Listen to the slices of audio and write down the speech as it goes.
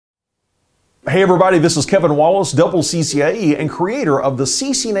Hey everybody, this is Kevin Wallace, double CCIE and creator of the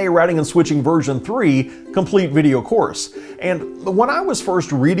CCNA Routing and Switching version 3 complete video course. And when I was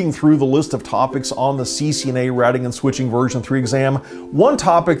first reading through the list of topics on the CCNA Routing and Switching version 3 exam, one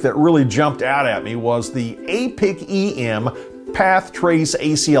topic that really jumped out at me was the APIC-EM Path Trace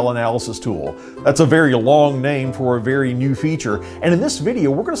ACL Analysis Tool. That's a very long name for a very new feature. And in this video,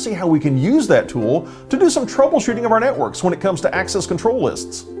 we're going to see how we can use that tool to do some troubleshooting of our networks when it comes to access control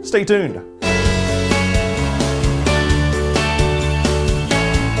lists. Stay tuned.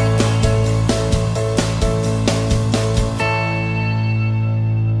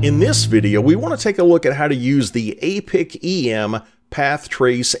 In this video, we want to take a look at how to use the APIC-EM Path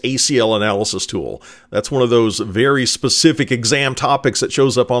Trace ACL Analysis Tool. That's one of those very specific exam topics that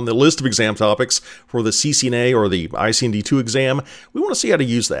shows up on the list of exam topics for the CCNA or the ICND2 exam. We want to see how to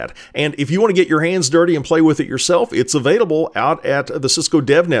use that. And if you want to get your hands dirty and play with it yourself, it's available out at the Cisco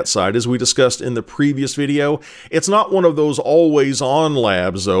DevNet site, as we discussed in the previous video. It's not one of those always-on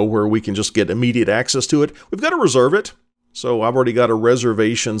labs, though, where we can just get immediate access to it. We've got to reserve it. So I've already got a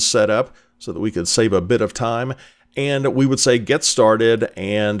reservation set up so that we could save a bit of time. And we would say get started,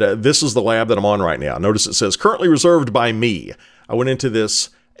 and this is the lab that I'm on right now. Notice it says currently reserved by me. I went into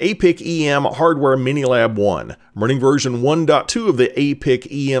this APIC-EM Hardware Mini Lab 1. I'm running version 1.2 of the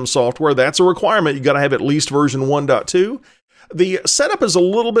APIC-EM software. That's a requirement. You got to have at least version 1.2. The setup is a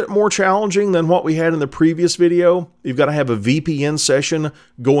little bit more challenging than what we had in the previous video. You've got to have a VPN session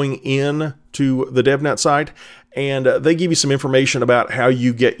going in to the DevNet site, and they give you some information about how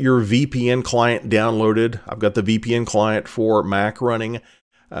you get your VPN client downloaded. I've got the VPN client for Mac running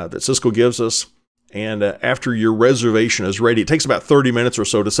that Cisco gives us. And after your reservation is ready, it takes about 30 minutes or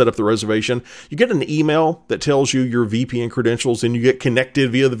so to set up the reservation. You get an email that tells you your VPN credentials, and you get connected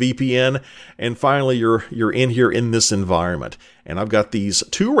via the VPN. And finally, you're in here in this environment. And I've got these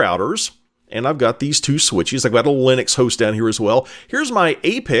two routers, and I've got these two switches. I've got a Linux host down here as well. Here's my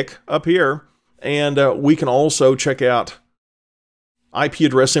APIC up here, and we can also check out IP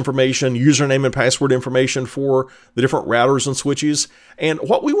address information, username and password information for the different routers and switches. And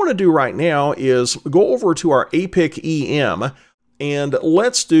what we want to do right now is go over to our APIC-EM and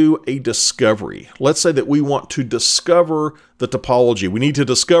let's do a discovery. Let's say that we want to discover the topology. We need to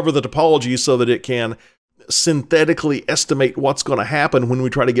discover the topology so that it can synthetically estimate what's going to happen when we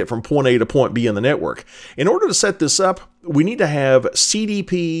try to get from point A to point B in the network. In order to set this up, we need to have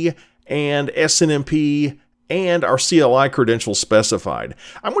CDP and SNMP and our CLI credentials specified.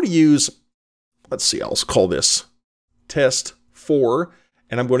 I'm going to use, let's see, I'll call this test 4,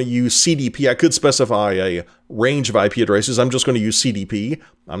 and I'm going to use CDP. I could specify a range of IP addresses. I'm just going to use CDP.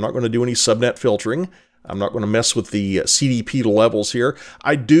 I'm not going to do any subnet filtering. I'm not going to mess with the CDP levels here.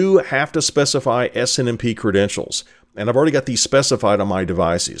 I do have to specify SNMP credentials, and I've already got these specified on my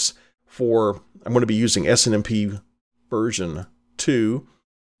devices. I'm going to be using SNMP version 2.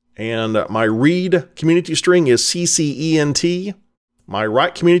 And my read community string is CCENT. My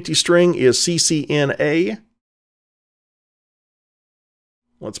write community string is CCNA.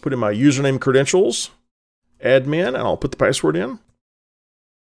 Let's put in my username credentials, admin, and I'll put the password in.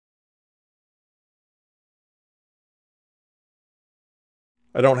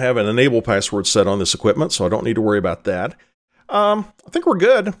 I don't have an enable password set on this equipment, so I don't need to worry about that. I think we're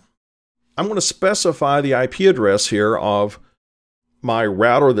good. I'm going to specify the IP address here of my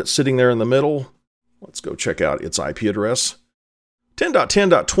router that's sitting there in the middle. Let's go check out its IP address.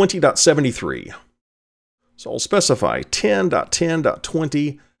 10.10.20.73. So I'll specify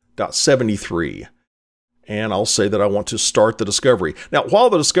 10.10.20.73. And I'll say that I want to start the discovery. Now,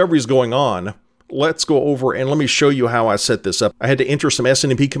 while the discovery is going on, let's go over and let me show you how I set this up. I had to enter some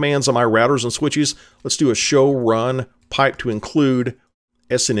SNMP commands on my routers and switches. Let's do a show run pipe to include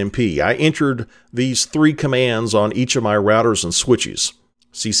SNMP. I entered these 3 commands on each of my routers and switches.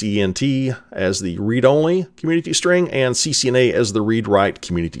 CCNT as the read-only community string and CCNA as the read-write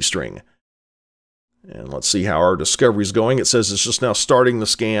community string. And let's see how our discovery is going. It says it's just now starting the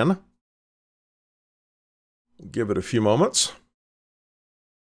scan. Give it a few moments.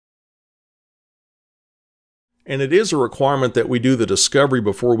 And it is a requirement that we do the discovery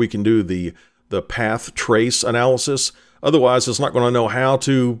before we can do the path trace analysis. Otherwise, it's not going to know how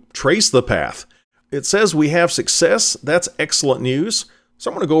to trace the path. It says we have success. That's excellent news. So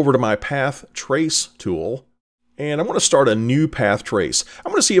I'm going to go over to my path trace tool, and I'm going to start a new path trace.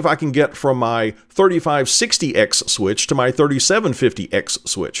 I'm going to see if I can get from my 3560X switch to my 3750X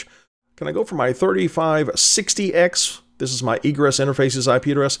switch. Can I go from my 3560X, this is my egress interface's IP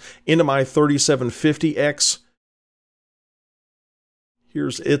address, into my 3750X?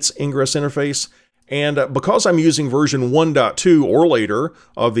 Here's its ingress interface. And because I'm using version 1.2 or later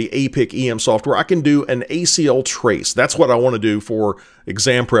of the APIC-EM software, I can do an ACL trace. That's what I want to do for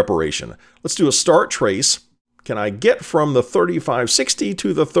exam preparation. Let's do a start trace. Can I get from the 3560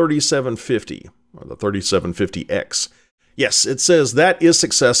 to the 3750, or the 3750X? Yes, it says that is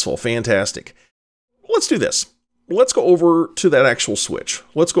successful. Fantastic. Let's do this. Let's go over to that actual switch.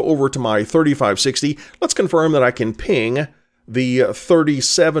 Let's go over to my 3560. Let's confirm that I can ping the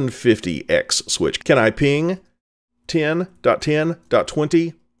 3750X switch. Can I ping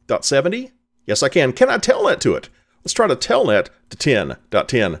 10.10.20.70? Yes, I can. Can I telnet to it? Let's try to telnet to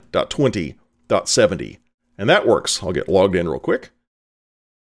 10.10.20.70. And that works. I'll get logged in real quick.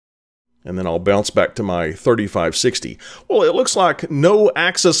 And then I'll bounce back to my 3560. Well, it looks like no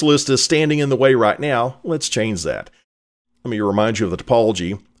access list is standing in the way right now. Let's change that. Let me remind you of the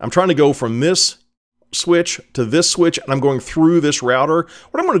topology. I'm trying to go from this switch to this switch, and I'm going through this router.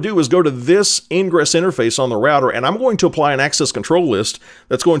 What I'm going to do is go to this ingress interface on the router, and I'm going to apply an access control list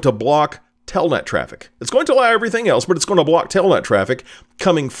that's going to block telnet traffic. It's going to allow everything else, but it's going to block telnet traffic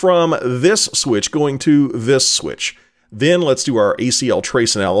coming from this switch going to this switch. Then let's do our ACL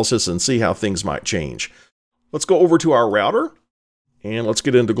trace analysis and see how things might change. Let's go over to our router, and let's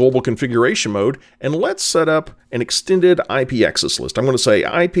get into global configuration mode, and let's set up an extended IP access list. I'm going to say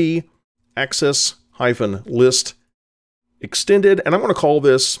IP access -list extended, and I'm going to call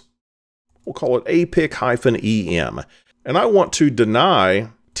this, we'll call it APIC-EM. And I want to deny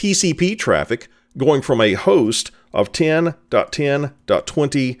TCP traffic going from a host of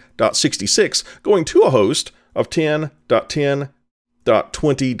 10.10.20.66 going to a host of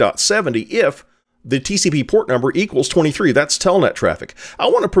 10.10.20.70 if the TCP port number equals 23. That's telnet traffic. I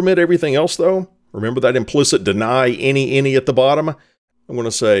want to permit everything else though. Remember that implicit deny any at the bottom? I'm going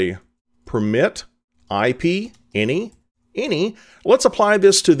to say permit IP, any. Let's apply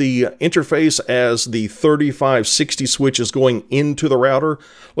this to the interface as the 3560 switch is going into the router.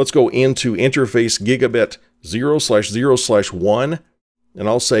 Let's go into interface gigabit 0/0/1, and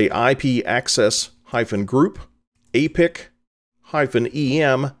I'll say IP access -group APIC-EM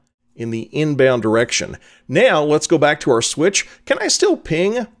in the inbound direction. Now let's go back to our switch. Can I still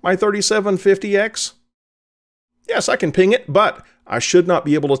ping my 3750X? Yes, I can ping it, but I should not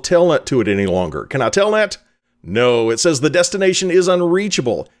be able to telnet to it any longer. Can I telnet? No, it says the destination is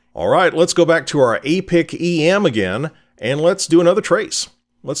unreachable. All right, let's go back to our APIC-EM again, and let's do another trace.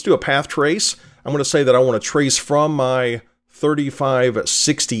 Let's do a path trace. I'm going to say that I want to trace from my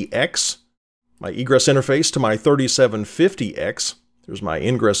 3560X, my egress interface, to my 3750X. There's my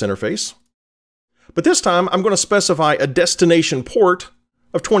ingress interface. But this time, I'm going to specify a destination port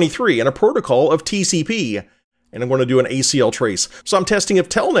of 23 and a protocol of TCP. And I'm going to do an ACL trace. So I'm testing if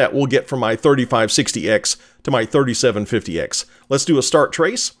telnet will get from my 3560X to my 3750X. Let's do a start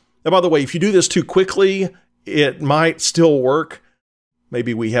trace. Now, by the way, if you do this too quickly, it might still work.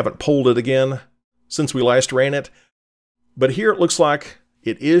 Maybe we haven't polled it again since we last ran it. But here it looks like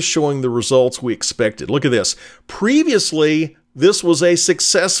it is showing the results we expected. Look at this. Previously, this was a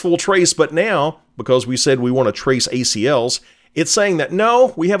successful trace, but now, because we said we want to trace ACLs, it's saying that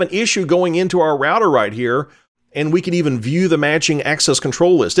no, we have an issue going into our router right here. And we can even view the matching access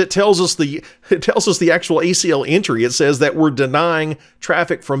control list. It tells us the actual ACL entry. It says that we're denying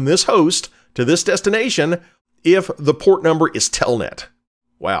traffic from this host to this destination if the port number is telnet.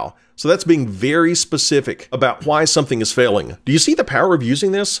 Wow. So that's being very specific about why something is failing. Do you see the power of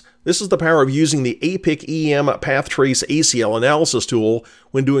using this? This is the power of using the APIC-EM Path Trace ACL Analysis Tool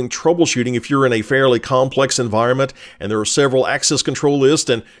when doing troubleshooting if you're in a fairly complex environment and there are several access control lists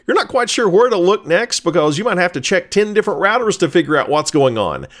and you're not quite sure where to look next because you might have to check 10 different routers to figure out what's going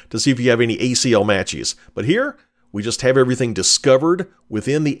on to see if you have any ACL matches. But here, we just have everything discovered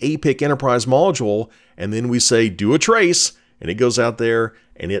within the APIC Enterprise module, and then we say, do a trace, and it goes out there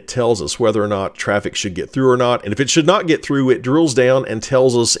and it tells us whether or not traffic should get through or not. And if it should not get through, it drills down and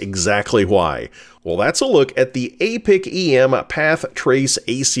tells us exactly why. Well, that's a look at the APIC-EM Path Trace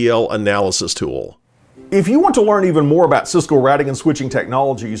ACL Analysis Tool. If you want to learn even more about Cisco routing and switching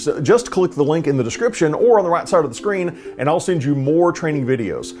technologies, just click the link in the description or on the right side of the screen, and I'll send you more training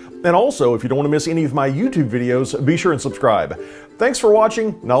videos. And also, if you don't want to miss any of my YouTube videos, be sure and subscribe. Thanks for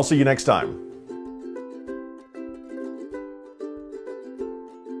watching, and I'll see you next time.